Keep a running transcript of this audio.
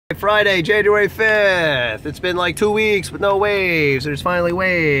Friday, January 5th. It's been like 2 weeks with no waves. There's finally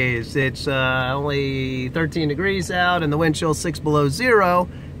waves. It's only 13 degrees out and the wind chill's 6 below zero.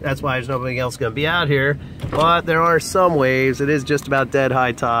 That's why there's nobody else going to be out here. But there are some waves. It is just about dead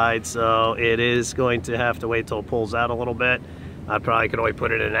high tide, so it is going to have to wait till it pulls out a little bit. I probably could only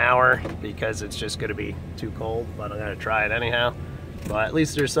put it in an hour because it's just going to be too cold, but I'm going to try it anyhow. But at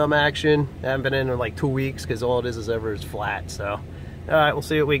least there's some action. I haven't been in like 2 weeks because all it is ever is flat. So, all right, we'll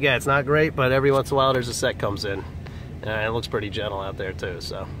see what we get. It's not great, but every once in a while there's a set comes in. And it looks pretty gentle out there too.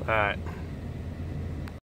 So, all right.